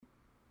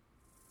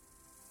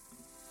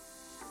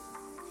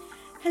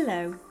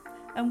Hello,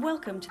 and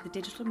welcome to the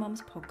Digital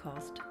Mums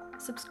podcast.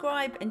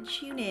 Subscribe and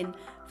tune in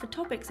for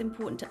topics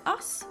important to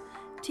us,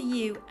 to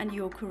you and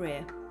your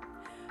career.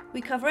 We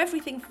cover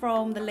everything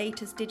from the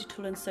latest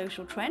digital and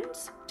social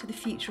trends to the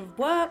future of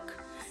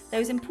work,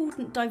 those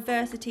important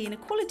diversity and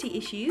equality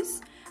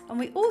issues, and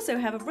we also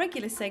have a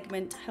regular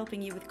segment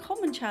helping you with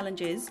common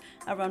challenges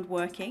around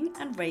working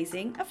and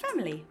raising a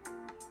family.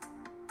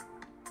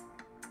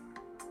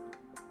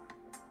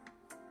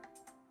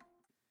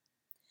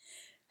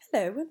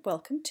 Hello and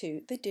welcome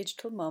to the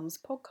Digital Mums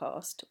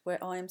podcast,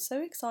 where I am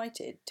so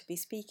excited to be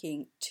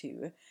speaking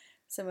to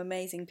some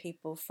amazing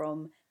people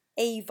from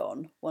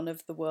Avon, one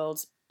of the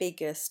world's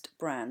biggest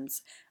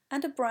brands,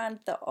 and a brand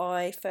that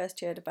I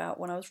first heard about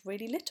when I was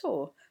really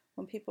little,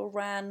 when people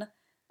ran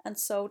and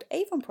sold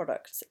Avon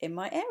products in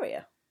my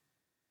area.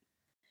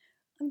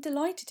 I'm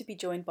delighted to be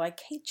joined by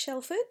Kate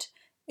Shelford,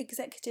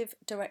 Executive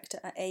Director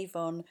at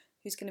Avon,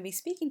 who's going to be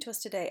speaking to us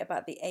today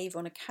about the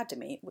Avon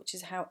Academy, which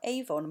is how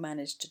Avon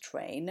managed to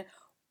train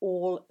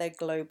all their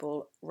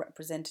global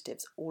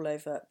representatives all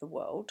over the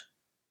world.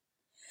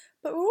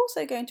 But we're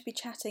also going to be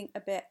chatting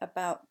a bit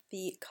about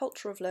the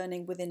culture of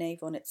learning within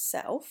Avon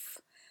itself,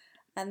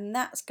 and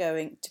that's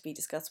going to be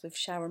discussed with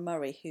Sharon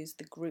Murray, who's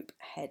the Group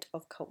Head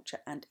of Culture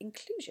and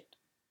Inclusion.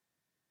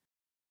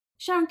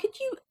 Sharon, could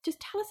you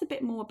just tell us a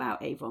bit more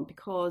about Avon?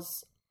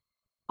 Because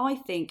I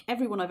think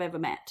everyone I've ever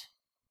met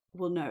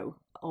will know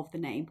of the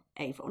name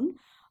Avon.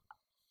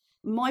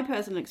 My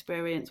personal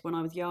experience when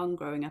I was young,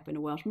 growing up in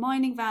a Welsh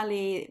mining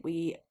valley,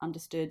 we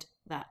understood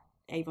that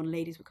Avon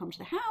ladies would come to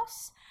the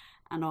house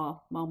and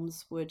our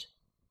mums would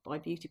buy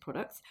beauty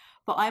products.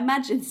 But I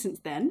imagine since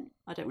then,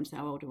 I don't want to say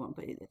how old I want,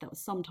 but that was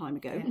some time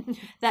ago,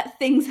 that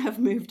things have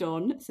moved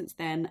on since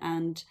then.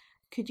 And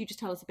could you just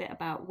tell us a bit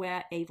about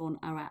where Avon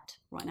are at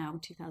right now in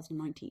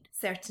 2019?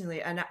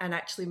 Certainly, and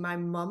actually my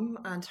mum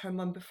and her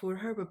mum before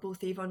her were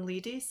both Avon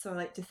ladies, so I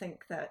like to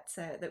think that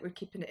we're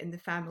keeping it in the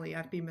family.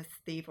 I've been with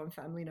the Avon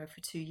family now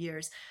for 2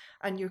 years,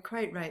 and you're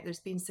quite right, there's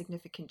been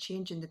significant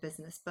change in the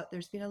business, but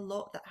there's been a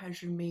lot that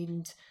has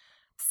remained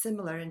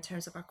similar in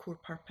terms of our core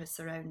purpose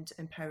around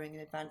empowering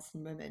and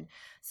advancing women.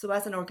 So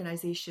as an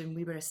organisation,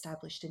 we were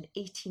established in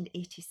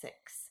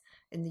 1886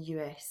 in the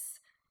US.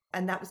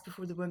 And that was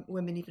before the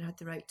women even had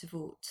the right to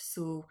vote.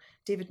 So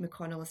David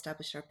McConnell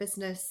established our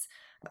business,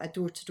 a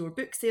door-to-door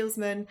book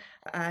salesman.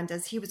 And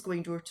as he was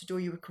going door-to-door,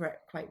 you were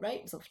quite right.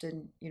 It was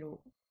often,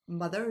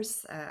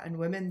 mothers and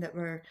women that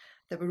were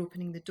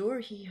opening the door.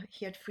 He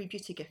had free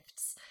beauty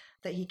gifts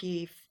that he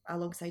gave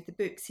alongside the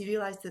books. He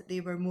realised that they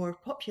were more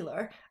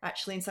popular,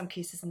 actually, in some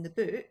cases, than the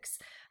books.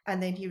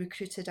 And then he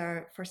recruited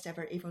our first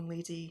ever Avon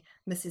lady,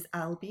 Mrs.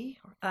 Albee.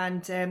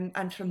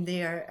 And from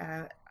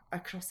there,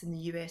 across in the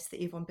US,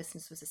 the Avon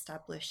business was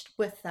established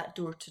with that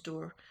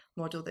door-to-door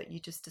model that you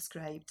just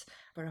described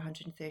for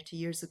 130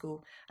 years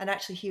ago. And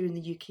actually here in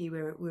the UK,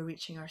 we're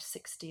reaching our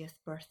 60th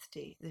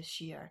birthday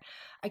this year.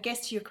 I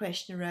guess to your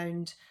question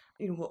around,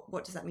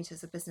 what does that mean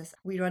as a business?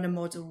 We run a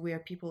model where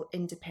people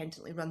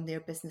independently run their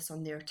business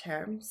on their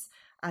terms,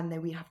 and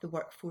then we have the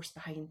workforce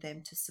behind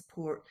them to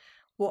support.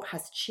 What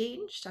has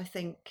changed, I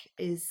think,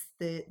 is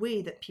the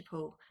way that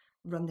people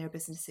run their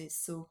businesses.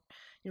 So,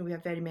 we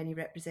have very many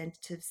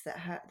representatives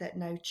that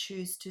now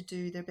choose to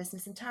do their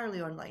business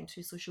entirely online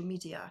through social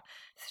media,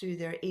 through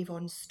their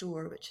Avon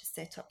store, which is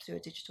set up through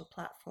a digital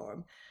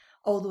platform.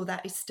 Although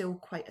that is still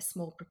quite a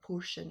small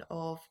proportion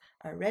of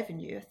our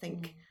revenue. I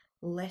think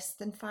less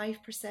than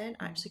 5%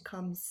 actually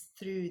comes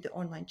through the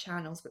online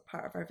channels, but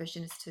part of our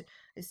vision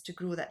is to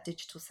grow that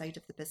digital side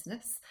of the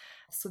business.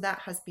 So that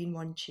has been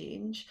one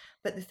change.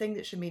 But the thing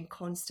that's remained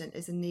constant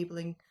is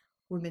enabling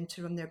women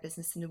to run their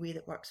business in a way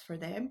that works for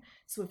them.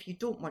 So if you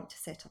don't want to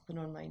set up an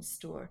online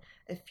store,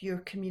 if your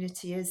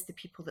community is the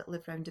people that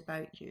live round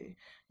about you,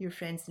 your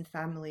friends and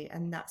family,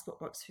 and that's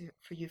what works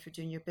for you for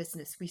doing your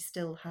business, we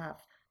still have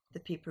the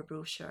paper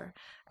brochure,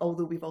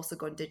 although we've also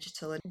gone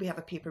digital, and we have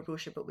a paper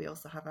brochure, but we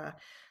also have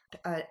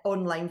an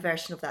online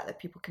version of that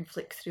people can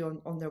flick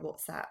through on their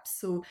WhatsApp.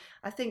 So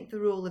I think the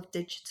role of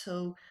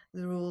digital,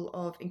 the role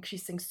of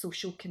increasing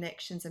social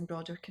connections and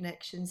broader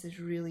connections is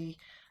really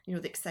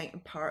the exciting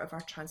part of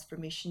our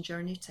transformation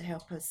journey to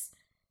help us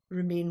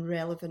remain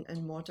relevant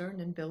and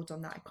modern and build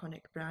on that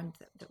iconic brand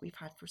that we've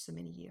had for so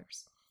many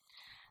years.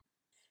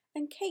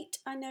 And Kate,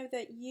 I know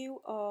that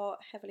you are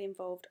heavily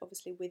involved,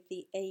 obviously, with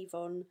the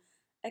Avon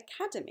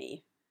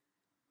Academy,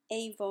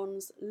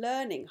 Avon's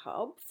learning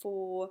hub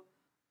for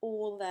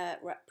all their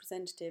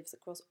representatives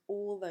across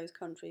all those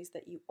countries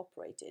that you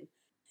operate in.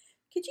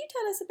 Could you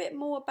tell us a bit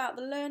more about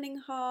the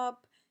learning hub,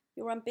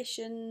 your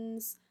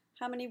ambitions,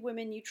 how many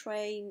women you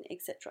train,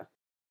 etc.?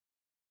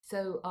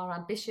 So our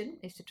ambition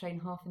is to train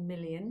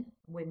 500,000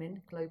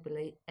 women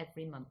globally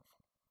every month.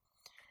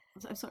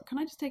 I'm sorry, can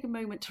I just take a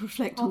moment to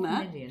reflect on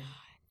that? 500,000.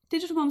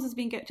 Digital Mums has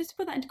been going, just to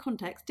put that into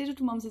context,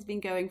 Digital Mums has been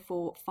going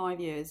for 5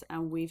 years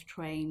and we've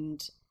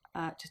trained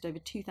just over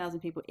 2,000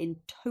 people in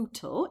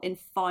total in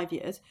 5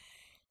 years.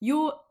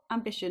 Your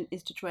ambition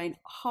is to train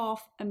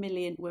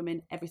 500,000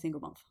 women every single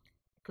month.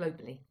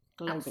 Globally.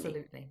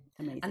 Absolutely.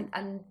 Amazing.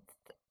 And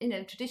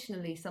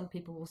traditionally some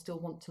people will still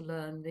want to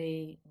learn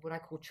what I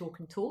call chalk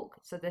and talk.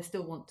 So they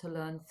still want to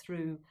learn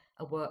through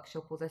a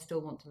workshop, or they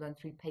still want to learn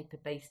through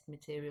paper-based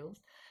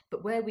materials.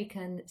 But where we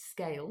can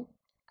scale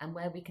and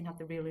where we can have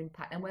the real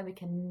impact and where we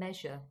can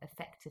measure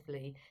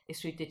effectively is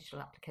through digital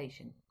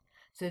application.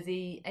 So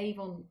the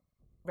Avon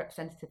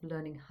Representative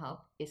Learning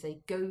Hub is a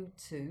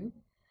go-to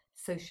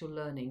social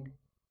learning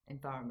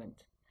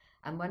environment.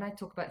 And when I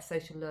talk about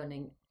social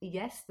learning,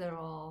 yes, there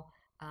are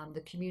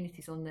the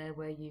communities on there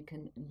where you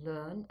can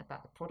learn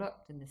about the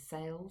product and the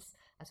sales,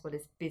 as well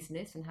as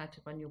business and how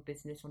to run your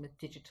business on a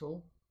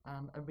digital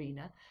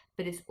arena.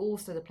 But it's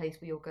also the place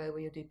where you'll go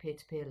where you'll do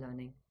peer-to-peer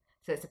learning.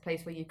 So it's a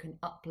place where you can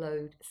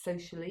upload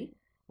socially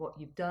what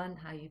you've done,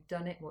 how you've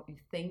done it, what you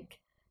think.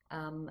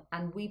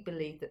 And we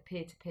believe that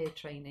peer-to-peer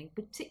training,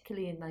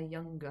 particularly in the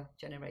younger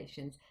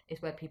generations,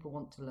 is where people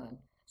want to learn.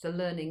 So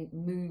learning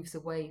moves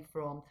away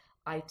from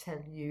I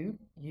tell you,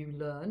 you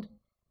learned,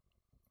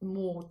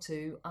 more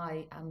to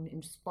I am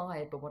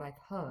inspired by what I've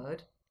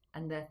heard,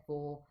 and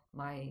therefore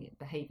my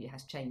behaviour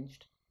has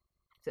changed.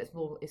 So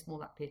it's more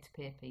that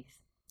peer-to-peer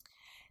piece.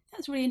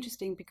 That's really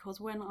interesting,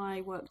 because when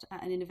I worked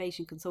at an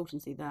innovation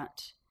consultancy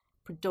that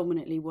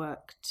predominantly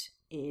worked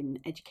in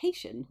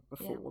education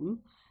reform,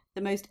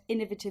 the most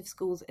innovative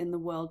schools in the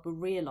world were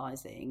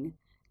realising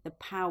the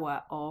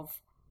power of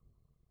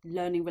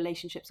learning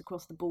relationships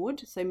across the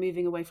board. So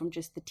moving away from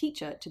just the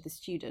teacher to the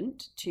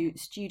student to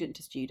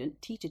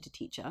student, teacher to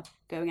teacher,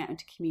 going out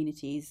into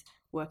communities,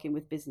 working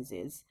with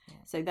businesses. Yeah.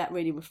 So that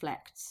really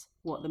reflects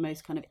what the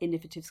most kind of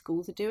innovative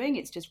schools are doing.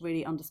 It's just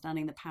really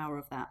understanding the power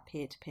of that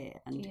peer-to-peer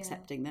and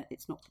accepting that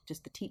it's not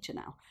just the teacher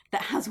now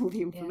that has all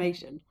the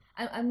information.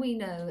 Yeah. And we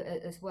know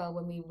as well,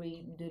 when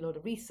we do a lot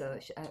of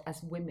research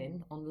as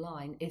women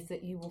online, is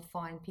that you will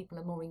find people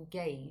are more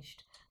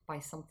engaged by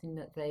something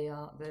that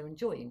they're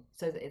enjoying,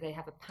 so that they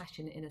have a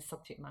passion in a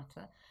subject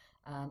matter.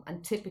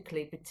 And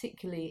typically,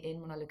 particularly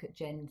when I look at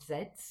Gen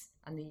Zs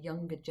and the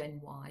younger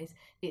Gen Ys,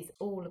 it's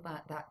all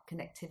about that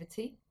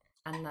connectivity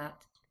and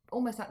that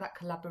almost like that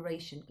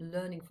collaboration,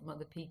 learning from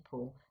other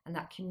people, and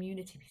that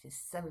community piece is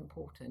so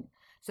important.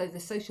 So the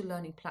social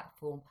learning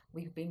platform,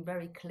 we've been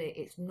very clear,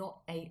 it's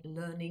not a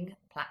learning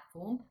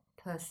platform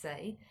per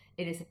se.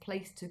 It is a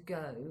place to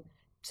go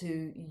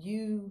to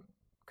you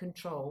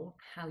control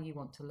how you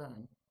want to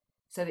learn.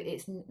 So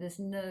there's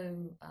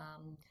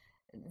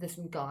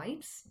some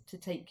guides to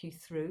take you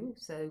through.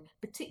 So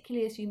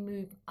particularly as you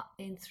move up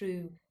in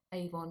through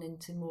Avon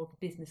into more of a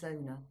business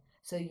owner.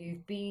 So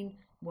you've been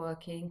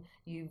working,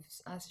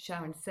 as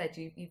Sharon said,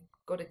 you've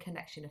got a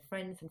connection of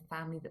friends and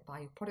family that buy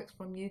your products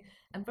from you,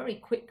 and very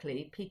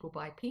quickly people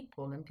buy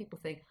people, and people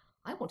think,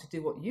 I want to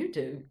do what you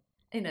do,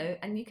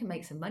 and you can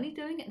make some money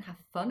doing it and have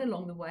fun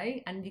along the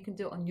way, and you can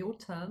do it on your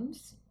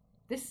terms.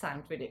 This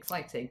sounds really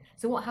exciting.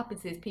 So what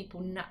happens is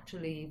people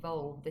naturally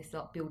evolve. They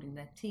start building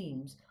their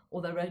teams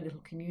or their own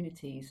little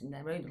communities and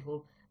their own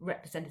little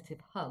representative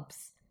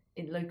hubs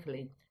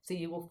locally. So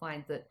you will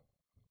find that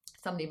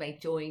somebody may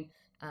join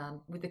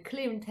with a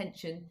clear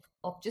intention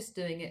of just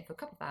doing it for a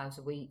couple of hours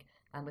a week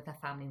and with their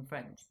family and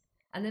friends.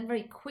 And then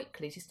very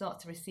quickly she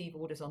starts to receive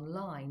orders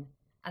online.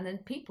 And then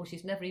people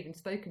she's never even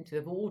spoken to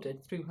have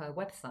ordered through her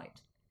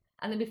website.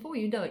 And then before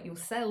you know it, your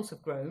sales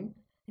have grown.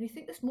 And you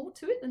think there's more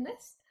to it than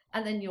this.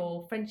 And then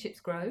your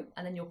friendships grow,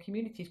 and then your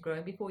communities grow,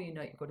 and before you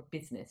know it, you've got a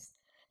business.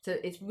 So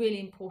it's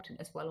really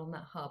important as well on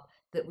that hub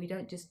that we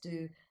don't just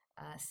do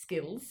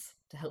skills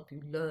to help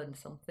you learn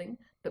something,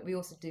 but we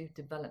also do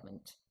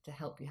development to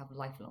help you have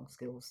lifelong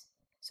skills.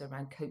 So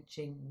around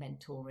coaching,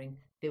 mentoring,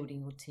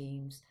 building your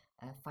teams,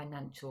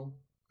 financial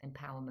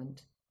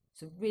empowerment.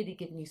 So really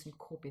giving you some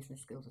core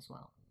business skills as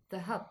well. The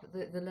hub,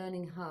 the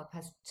Learning Hub,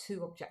 has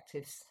two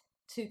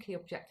key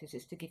objectives.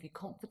 Is to give you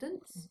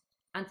confidence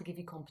and to give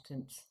you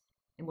competence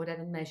in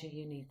whatever measure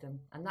you need them.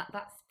 And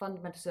that's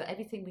fundamental. So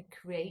everything we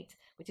create,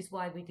 which is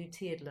why we do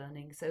tiered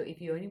learning. So if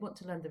you only want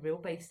to learn the real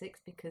basics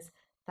because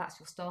that's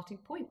your starting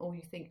point, or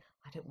you think,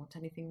 I don't want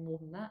anything more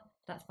than that,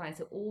 that's fine.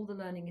 So all the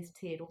learning is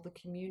tiered. All the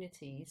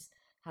communities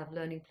have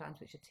learning plans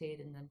which are tiered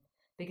in them,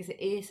 because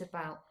it is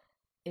about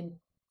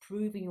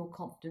improving your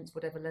confidence,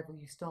 whatever level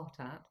you start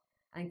at,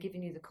 and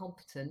giving you the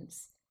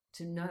competence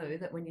to know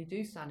that when you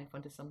do stand in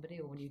front of somebody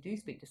or when you do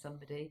speak to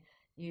somebody,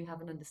 you have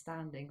an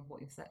understanding of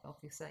what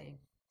you're saying.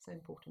 So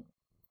important.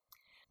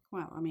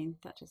 Wow, I mean,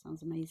 that just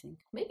sounds amazing.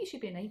 Maybe you should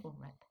be an Avon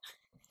rep.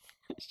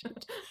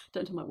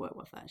 Don't tell my work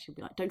wife that. She'll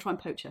be like, don't try and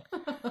poach her.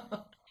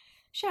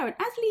 Sharon,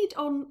 as lead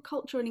on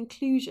culture and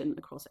inclusion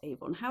across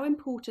Avon, how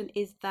important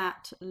is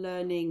that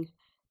learning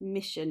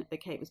mission that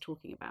Kate was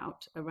talking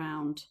about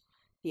around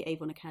the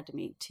Avon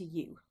Academy to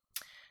you?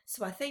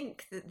 So I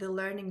think that the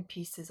learning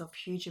piece is of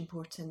huge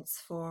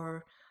importance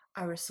for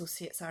our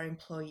associates, our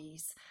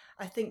employees.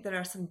 I think there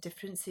are some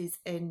differences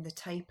in the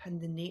type and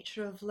the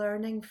nature of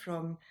learning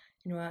from,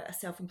 a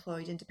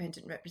self-employed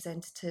independent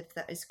representative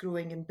that is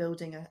growing and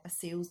building a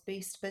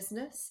sales-based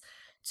business,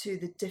 to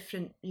the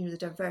different, the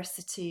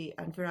diversity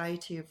and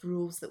variety of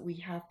roles that we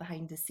have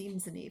behind the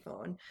scenes in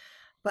Avon.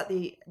 But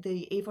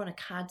the Avon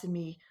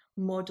Academy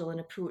model and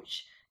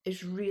approach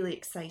is really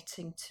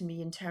exciting to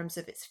me in terms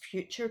of its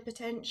future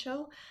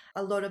potential.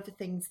 A lot of the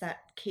things that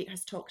Kate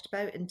has talked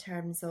about in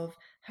terms of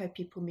how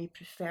people may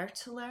prefer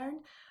to learn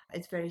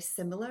is very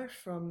similar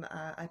from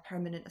a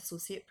permanent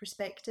associate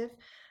perspective,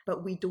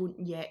 but we don't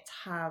yet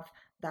have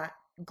that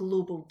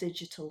global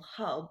digital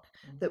hub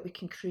that we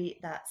can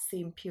create that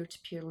same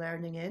peer-to-peer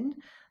learning in.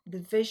 The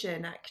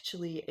vision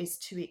actually is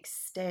to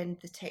extend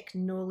the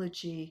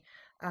technology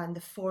and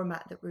the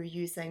format that we're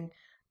using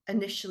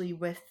initially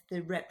with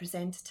the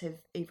representative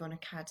Avon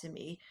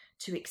Academy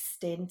to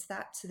extend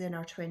that to then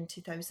our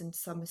 20,000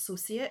 some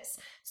associates.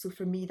 So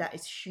for me, that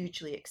is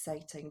hugely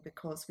exciting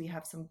because we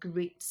have some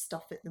great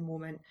stuff at the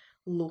moment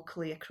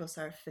locally across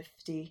our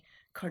 50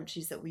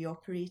 countries that we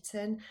operate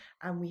in,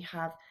 and we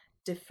have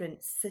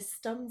different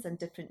systems and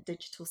different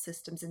digital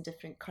systems in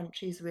different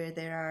countries where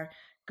there are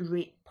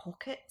great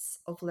pockets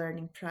of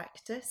learning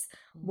practice.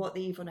 What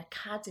the Avon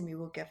Academy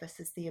will give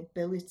us is the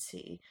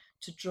ability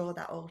to draw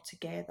that all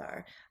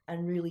together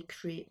and really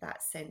create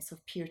that sense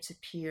of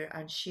peer-to-peer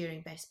and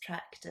sharing best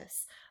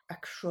practice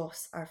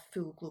across our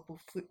full global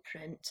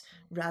footprint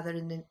rather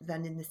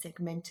than in the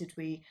segmented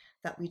way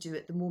that we do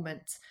at the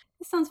moment.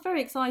 This sounds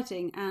very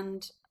exciting,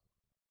 and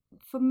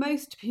for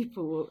most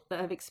people that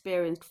have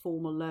experienced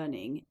formal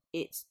learning,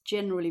 it's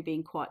generally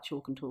been quite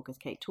chalk and talk, as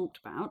Kate talked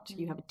about.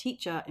 You have a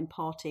teacher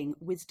imparting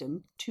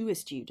wisdom to a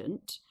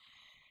student.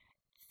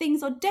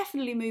 Things are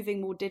definitely moving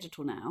more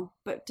digital now,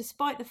 but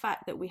despite the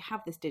fact that we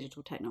have this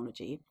digital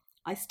technology,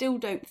 I still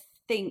don't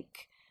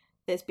think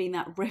there's been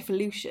that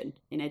revolution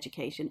in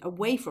education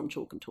away from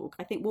chalk and talk.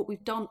 I think what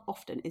we've done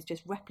often is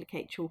just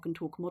replicate chalk and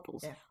talk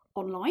models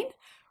online,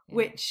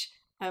 which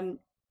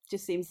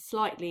just seems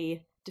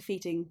slightly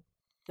defeating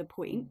the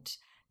point.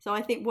 So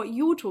I think what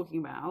you're talking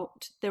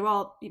about, there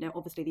are,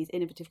 obviously these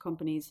innovative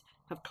companies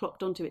have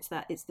clocked onto it's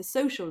the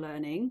social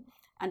learning,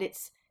 and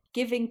it's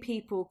giving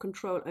people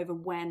control over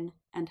when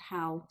and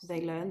how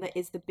they learn that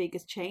is the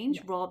biggest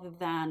change, rather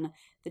than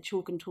the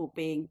chalk and talk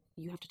being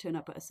you have to turn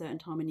up at a certain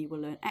time and you will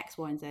learn X,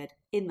 Y, and Z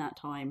in that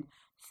time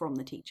from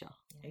the teacher.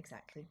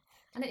 Exactly.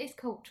 And it is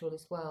cultural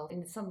as well.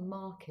 In some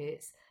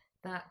markets,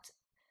 that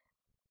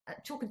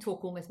chalk and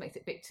talk almost makes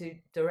it a bit too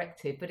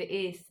directive, but it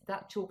is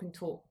that chalk and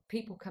talk,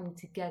 people coming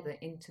together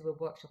into a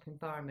workshop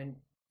environment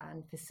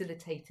and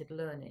facilitated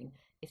learning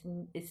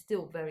is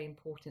still very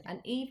important. And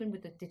even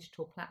with the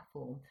digital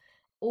platform,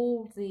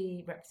 all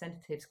the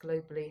representatives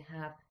globally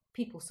have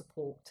people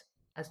support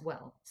as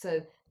well.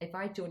 So if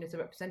I join as a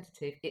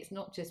representative, it's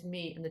not just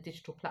me and the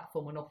digital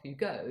platform and off you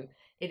go.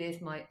 It is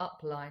my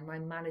upline, my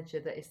manager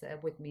that is there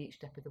with me each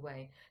step of the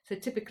way. So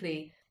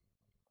typically,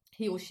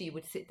 he or she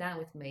would sit down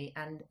with me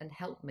and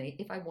help me,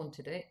 if I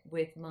wanted it,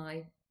 with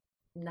my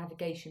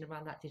navigation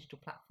around that digital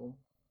platform.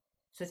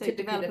 So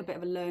develop a bit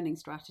of a learning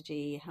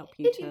strategy, help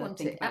you to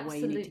think about where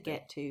you need to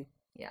get to.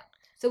 Yeah.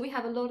 So we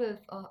have a lot of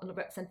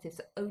representatives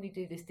that only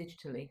do this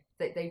digitally.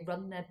 They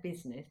run their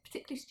business,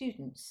 particularly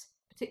students,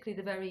 particularly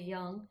the very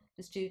young,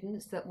 the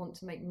students that want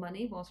to make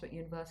money whilst we're at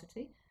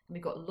university. And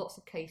we've got lots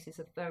of cases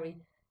of very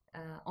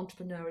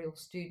entrepreneurial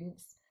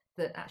students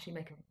that actually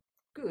make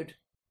a good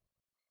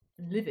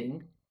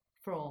living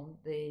from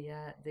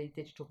the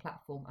digital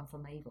platform and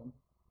from Avon.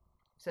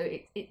 So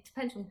it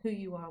depends on who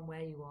you are and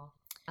where you are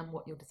and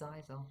what your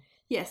desires are.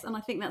 Yes, and I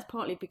think that's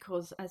partly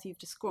because, as you've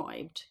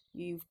described,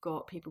 you've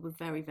got people with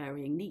very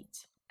varying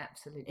needs.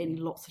 Absolutely.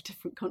 In lots of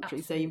different countries.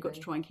 Absolutely. So you've got to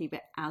try and keep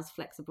it as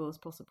flexible as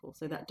possible.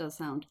 So that does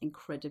sound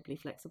incredibly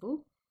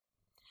flexible.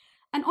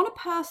 And on a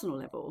personal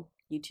level,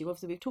 you two,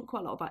 obviously we've talked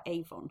quite a lot about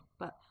Avon,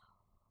 but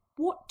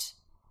what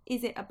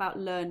is it about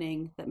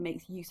learning that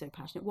makes you so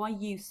passionate? Why are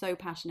you so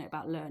passionate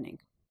about learning?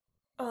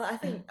 Well, I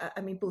think,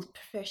 both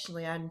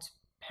professionally and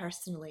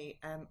personally,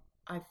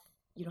 I've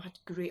had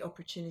great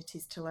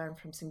opportunities to learn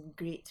from some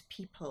great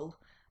people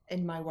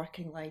in my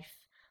working life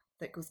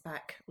that goes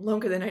back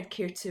longer than I'd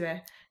care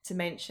to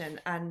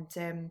mention.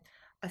 And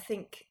I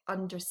think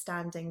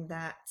understanding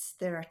that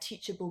there are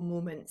teachable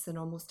moments in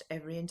almost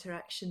every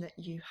interaction that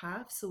you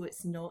have. So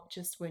it's not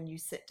just when you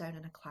sit down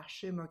in a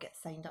classroom or get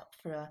signed up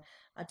for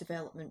a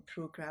development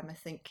programme. I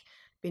think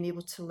being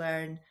able to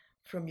learn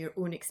from your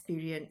own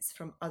experience,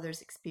 from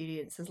others'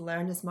 experiences,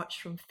 learn as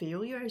much from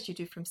failure as you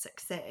do from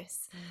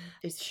success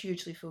is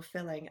hugely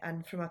fulfilling.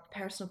 And from a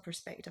personal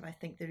perspective, I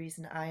think the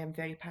reason I am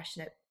very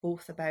passionate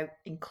both about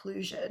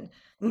inclusion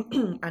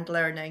and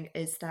learning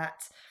is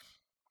that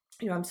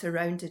I'm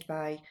surrounded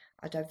by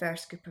a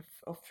diverse group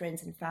of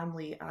friends and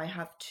family. I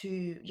have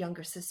 2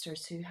 younger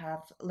sisters who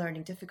have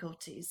learning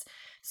difficulties.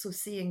 So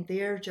seeing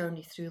their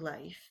journey through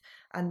life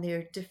and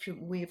their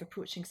different way of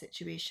approaching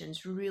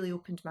situations really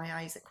opened my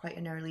eyes at quite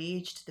an early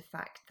age to the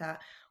fact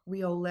that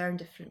we all learn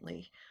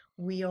differently.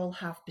 We all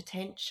have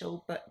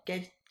potential, but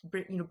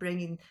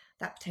bringing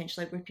that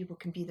potential out where people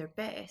can be their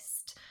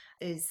best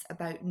is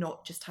about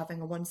not just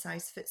having a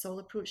one-size-fits-all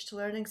approach to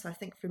learning. So I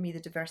think for me, the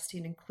diversity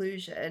and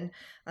inclusion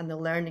and the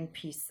learning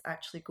piece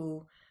actually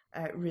go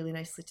really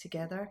nicely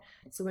together.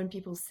 So when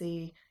people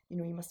say,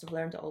 you must have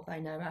learned it all by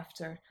now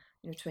after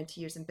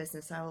 20 years in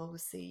business, I'll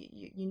always say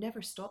you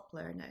never stop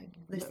learning.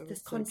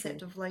 This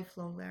concept of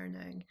lifelong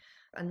learning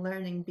And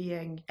learning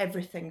being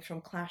everything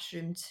from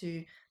classroom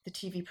to the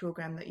TV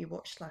programme that you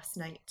watched last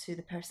night to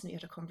the person you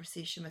had a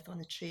conversation with on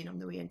the train on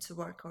the way into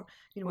work, or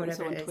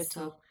whatever on it is. Twitter,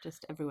 so,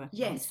 just everywhere,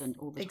 yes, constant,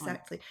 all the time.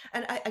 Exactly.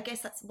 And I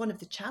guess that's one of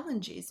the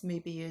challenges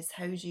maybe, is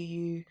how do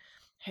you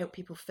help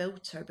people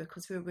filter,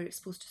 because we're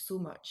exposed to so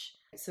much.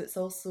 So it's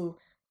also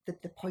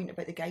the point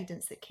about the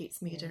guidance that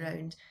Kate's made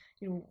around,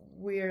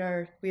 where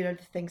are the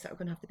things that are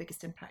going to have the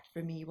biggest impact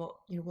for me? What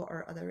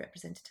are other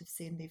representatives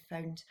saying they've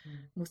found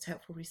most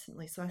helpful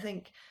recently? So I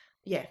think,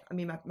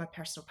 my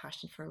personal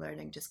passion for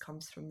learning just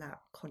comes from that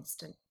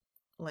constant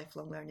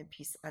lifelong learning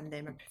piece, and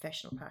then my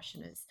professional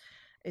passion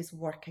is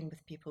working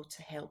with people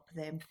to help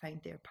them find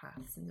their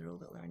paths and the role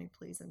that learning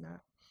plays in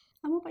that.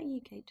 And what about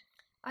you, Kate?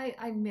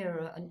 I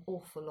mirror an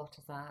awful lot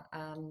of that.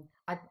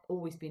 I've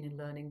always been in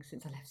learning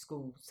since I left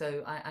school,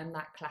 so I'm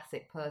that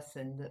classic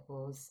person that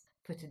was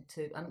put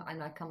into,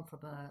 and I come from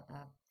a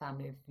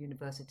family of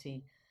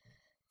university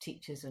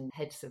teachers and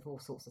heads of all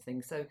sorts of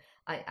things, so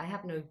I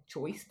have no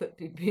choice but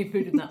to be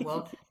put in that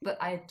world. But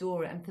I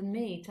adore it, and for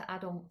me, to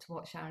add on to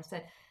what Sharon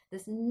said,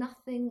 there's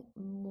nothing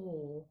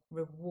more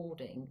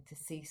rewarding to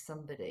see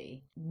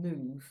somebody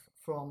move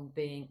from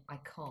being I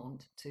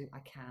can't to I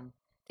can.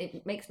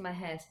 It makes my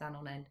hair stand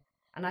on end.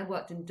 And I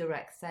worked in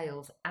direct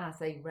sales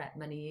as a rep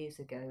many years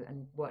ago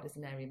and worked as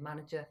an area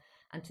manager.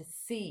 And to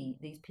see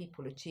these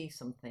people achieve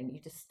something, you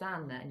just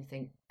stand there and you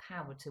think,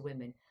 power to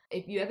women.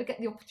 If you ever get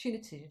the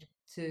opportunity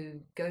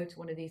to go to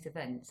one of these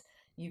events,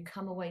 you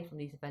come away from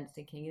these events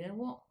thinking, you know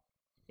what?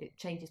 It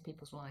changes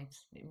people's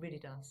lives. It really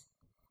does.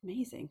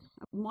 Amazing.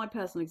 My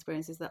personal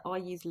experience is that I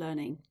use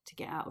learning to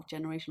get out of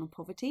generational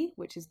poverty,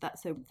 which is that.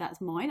 So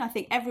that's mine. I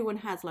think everyone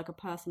has like a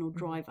personal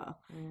driver,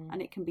 and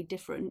it can be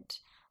different.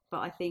 But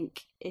I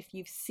think if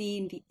you've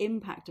seen the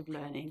impact of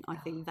learning, I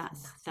think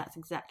that's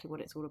exactly what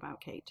it's all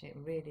about, Kate. It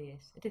really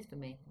is. It is for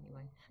me,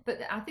 anyway. But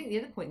I think the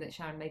other point that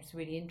Sharon made is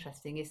really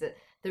interesting is that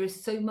there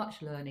is so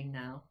much learning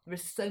now. There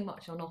is so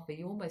much on offer.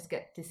 You almost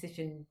get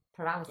decision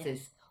paralysis.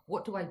 Yes.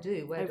 What do I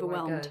do? Where do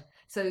I go?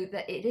 So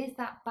that it is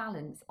that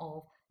balance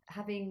of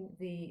having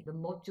the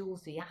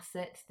modules, the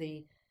assets,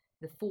 the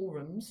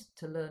forums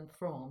to learn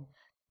from.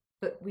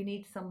 But we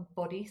need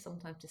somebody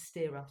sometimes to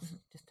steer us,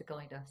 just to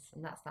guide us.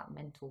 And that's that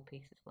mental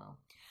piece as well.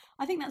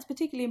 I think that's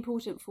particularly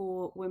important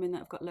for women that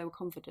have got lower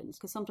confidence,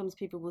 because sometimes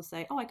people will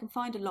say, I can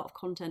find a lot of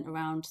content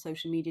around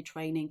social media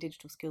training,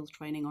 digital skills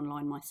training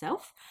online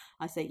myself.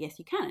 I say, yes,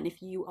 you can. And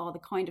if you are the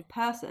kind of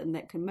person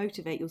that can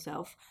motivate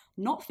yourself,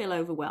 not feel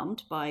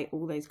overwhelmed by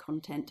all those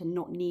content and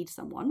not need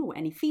someone or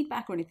any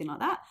feedback or anything like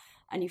that,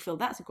 and you feel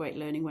that's a great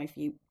learning way for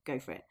you, go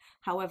for it.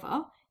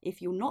 However, if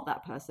you're not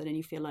that person and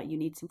you feel like you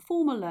need some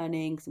formal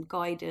learning, some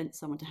guidance,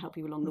 someone to help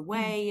you along the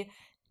way,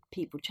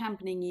 people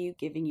championing you,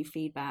 giving you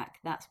feedback,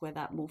 that's where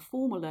that more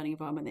formal learning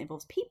environment that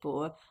involves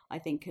people, I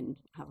think, can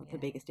have the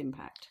biggest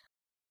impact.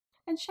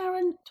 And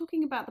Sharon,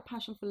 talking about the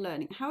passion for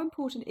learning, how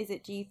important is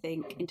it, do you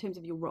think, in terms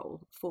of your role,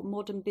 for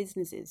modern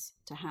businesses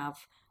to have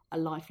a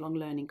lifelong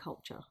learning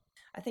culture?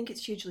 I think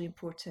it's hugely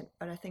important,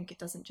 but I think it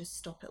doesn't just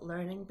stop at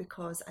learning,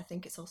 because I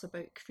think it's also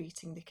about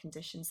creating the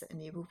conditions that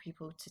enable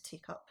people to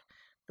take up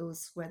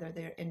those, whether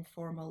they're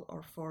informal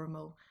or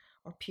formal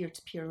or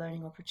peer-to-peer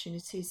learning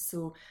opportunities.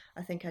 So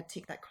I think I'd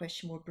take that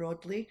question more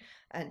broadly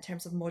in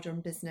terms of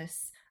modern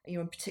business,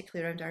 and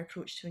particularly around our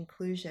approach to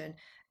inclusion.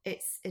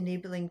 It's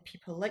enabling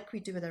people, like we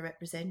do with our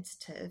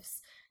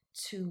representatives,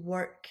 to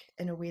work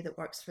in a way that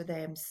works for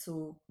them.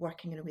 So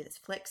working in a way that's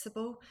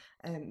flexible,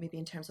 maybe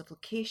in terms of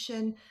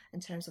location, in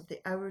terms of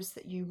the hours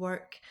that you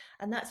work.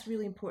 And that's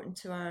really important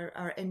to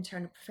our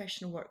internal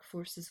professional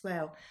workforce as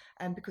well,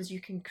 because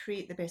you can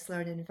create the best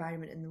learning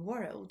environment in the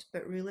world,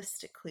 but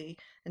realistically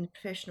in the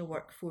professional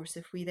workforce,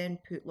 if we then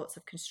put lots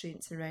of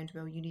constraints around,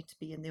 well, you need to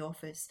be in the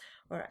office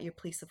or at your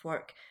place of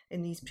work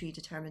in these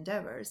predetermined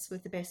hours,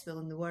 with the best will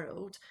in the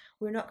world,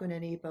 we're not going to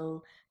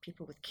enable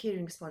people with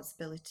caring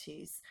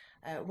responsibilities,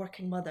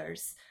 working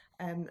mothers,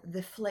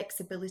 the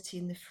flexibility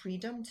and the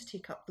freedom to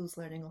take up those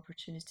learning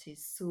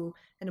opportunities. So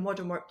in a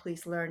modern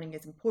workplace, learning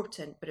is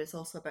important, but it's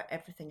also about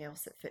everything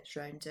else that fits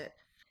around it.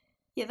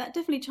 Yeah, that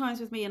definitely chimes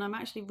with me, and I'm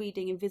actually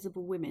reading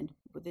Invisible Women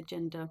with the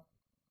gender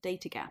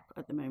data gap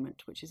at the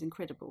moment, which is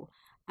incredible.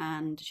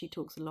 And she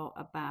talks a lot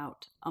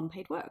about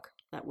unpaid work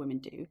that women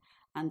do,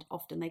 and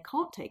often they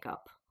can't take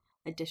up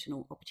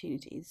additional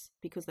opportunities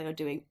because they are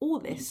doing all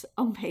this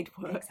unpaid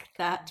work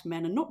that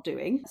men are not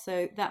doing.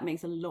 So that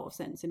makes a lot of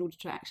sense. In order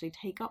to actually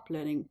take up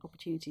learning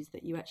opportunities,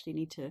 that you actually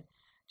need to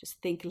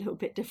just think a little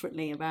bit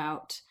differently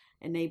about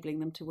enabling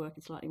them to work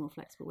in slightly more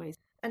flexible ways.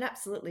 And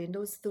absolutely, and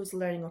those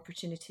learning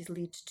opportunities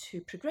lead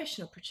to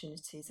progression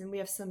opportunities. And we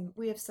have some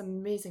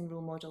amazing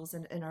role models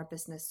in our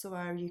business. So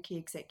our UK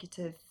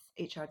executive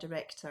HR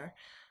director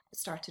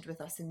started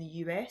with us in the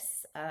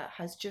US,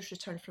 has just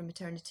returned from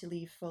maternity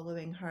leave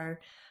following her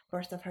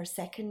birth of her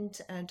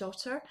second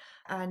daughter,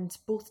 and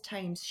both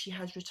times she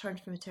has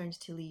returned from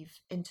maternity leave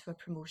into a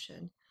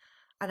promotion.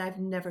 And I've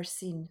never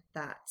seen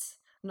that.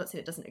 I'm not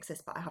saying it doesn't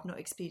exist, but I have not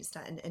experienced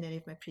that in any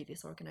of my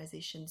previous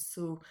organisations.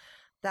 So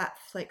that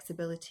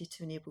flexibility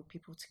to enable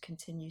people to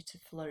continue to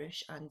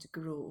flourish and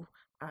grow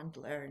and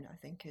learn, I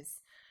think is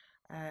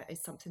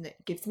something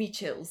that gives me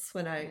chills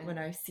when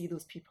I see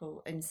those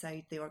people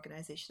inside the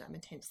organisation that I'm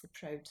intensely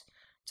proud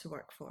to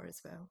work for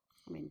as well.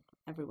 I mean,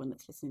 everyone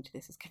that's listening to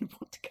this is going to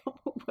want to come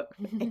and work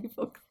for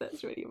Avon.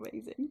 That's really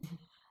amazing.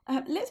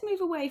 Let's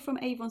move away from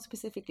Avon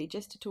specifically,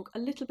 just to talk a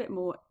little bit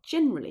more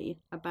generally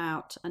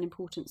about an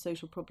important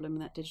social problem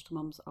that digital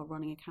mums are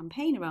running a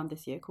campaign around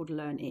this year called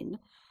Learn In.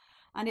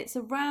 And it's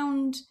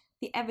around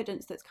the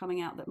evidence that's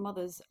coming out that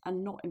mothers are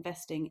not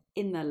investing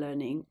in their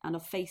learning and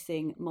are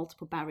facing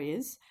multiple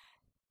barriers,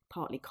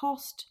 partly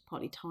cost,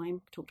 partly time.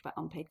 We talked about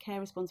unpaid care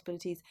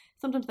responsibilities.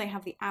 Sometimes they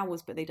have the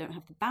hours, but they don't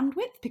have the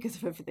bandwidth because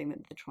of everything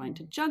that they're trying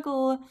to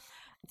juggle,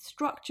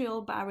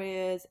 structural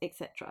barriers,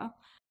 etc.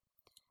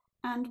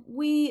 And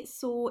we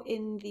saw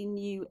in the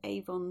new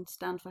Avon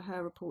Stand For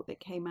Her report that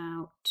came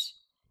out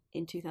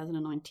in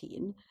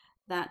 2019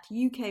 that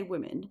UK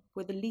women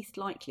were the least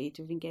likely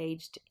to have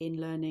engaged in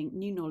learning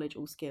new knowledge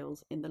or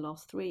skills in the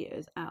last 3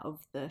 years out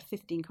of the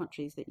 15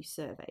 countries that you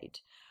surveyed.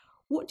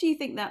 What do you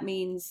think that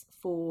means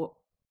for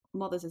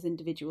mothers as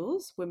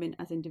individuals, women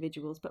as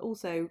individuals, but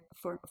also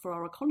for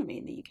our economy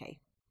in the UK?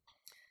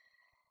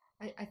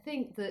 I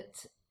think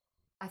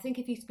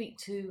if you speak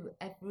to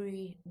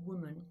every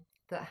woman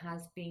that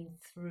has been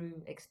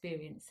through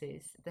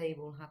experiences, they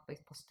will have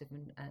both positive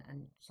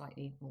and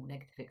slightly more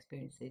negative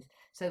experiences.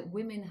 So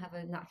women have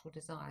a natural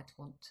desire to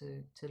want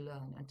to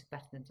learn and to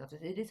better themselves.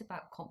 It is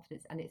about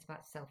confidence and it's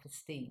about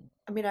self-esteem.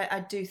 I mean,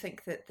 I do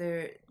think that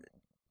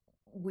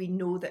we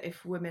know that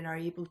if women are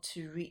able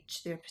to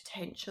reach their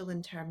potential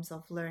in terms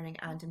of learning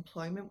and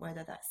employment,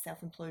 whether that's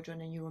self-employed,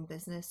 running your own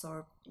business,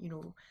 or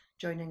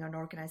joining an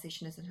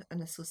organisation as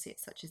an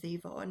associate such as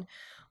Avon,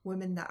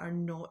 women that are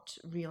not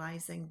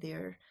realising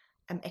their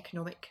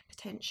economic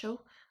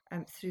potential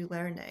through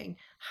learning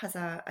has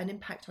an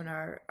impact on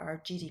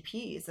our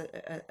GDP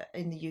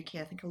in the UK.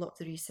 I think a lot of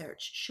the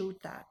research showed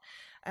that.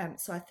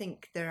 So I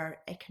think there are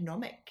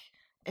economic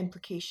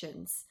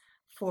implications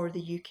for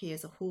the UK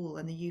as a whole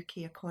and the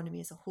UK economy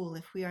as a whole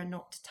if we are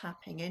not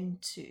tapping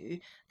into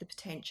the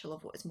potential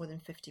of what is more than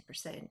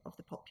 50% of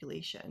the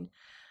population.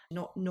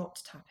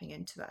 Not tapping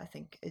into it, I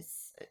think,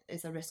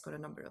 is a risk on a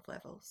number of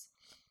levels.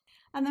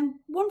 And then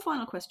one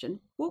final question.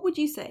 What would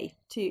you say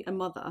to a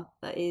mother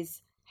that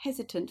is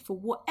hesitant for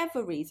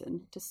whatever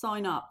reason to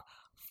sign up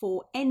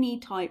for any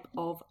type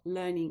of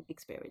learning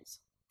experience?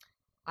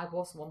 I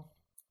was one.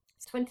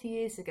 20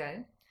 years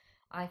ago,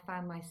 I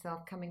found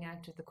myself coming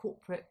out of the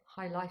corporate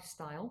high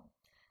lifestyle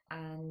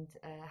and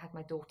had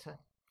my daughter.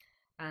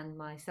 And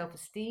my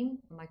self-esteem,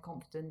 my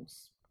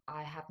confidence,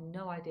 I have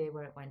no idea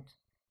where it went.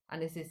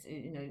 And this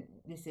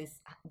is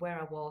where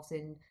I was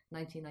in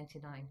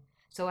 1999.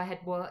 So I had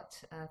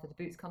worked for the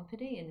Boots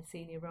Company in a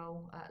senior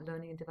role at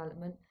learning and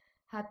development,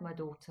 had my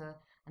daughter,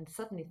 and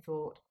suddenly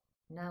thought,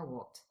 now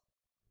what?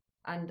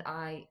 And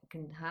I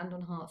can hand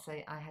on heart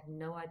say I had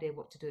no idea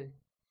what to do.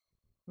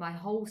 My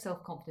whole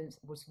self-confidence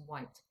was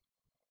wiped.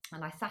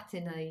 And I sat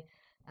in a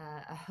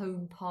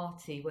home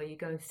party where you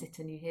go and sit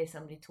and you hear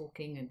somebody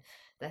talking and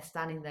they're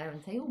standing there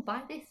and saying, oh,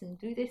 buy this and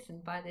do this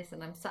and buy this.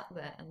 And I'm sat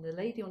there and the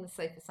lady on the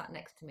sofa sat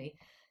next to me.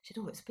 She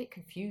said, oh, it's a bit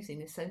confusing.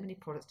 There's so many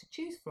products to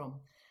choose from.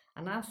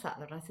 And I sat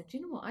there and I said, do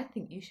you know what? I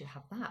think you should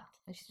have that.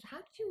 And she said, how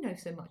do you know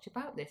so much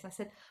about this? I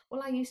said,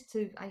 well, I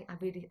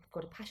really have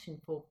got a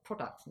passion for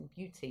products and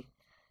beauty.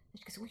 And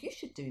she goes, well, you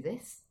should do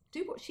this.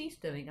 Do what she's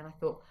doing. And I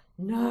thought,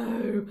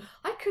 no,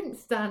 I couldn't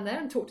stand there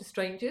and talk to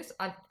strangers.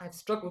 I've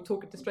struggled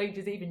talking to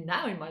strangers even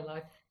now in my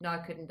life. No, I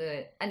couldn't do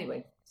it.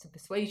 Anyway, so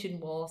persuasion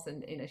was,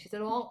 and she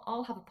said, oh,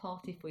 I'll have a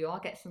party for you. I'll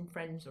get some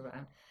friends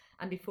around.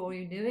 And before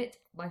you knew it,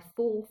 my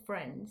 4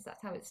 friends,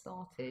 that's how it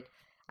started.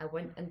 I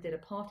went and did a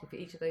party for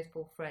each of those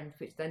 4 friends,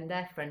 which then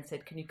their friends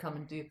said, can you come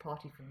and do a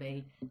party for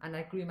me? And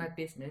I grew my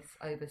business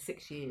over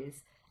 6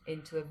 years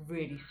into a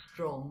really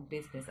strong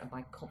business and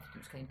my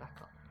confidence came back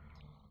up.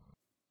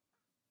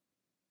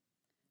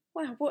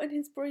 Wow, what an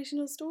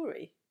inspirational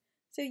story.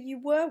 So you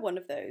were one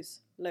of those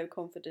low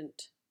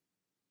confident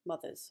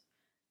mothers,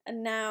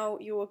 and now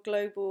you're a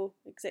global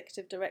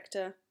executive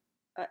director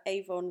at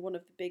Avon, one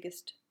of the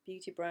biggest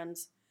beauty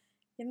brands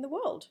in the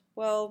world.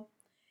 Well,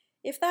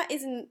 if that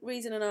isn't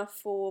reason enough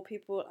for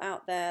people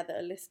out there that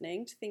are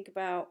listening to think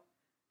about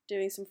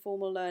doing some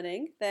formal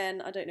learning,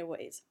 then I don't know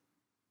what is.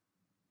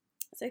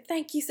 So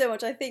thank you so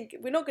much. I think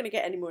we're not going to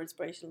get any more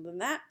inspirational than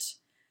that.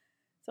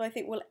 So I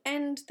think we'll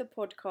end the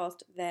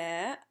podcast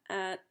there.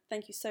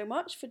 Thank you so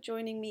much for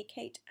joining me,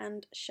 Kate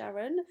and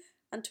Sharon,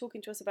 and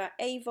talking to us about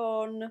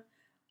Avon,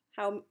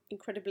 how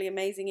incredibly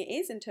amazing it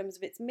is in terms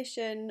of its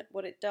mission,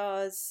 what it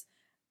does,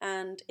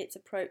 and its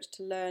approach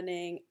to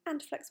learning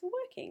and flexible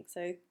working.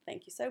 So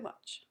thank you so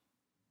much.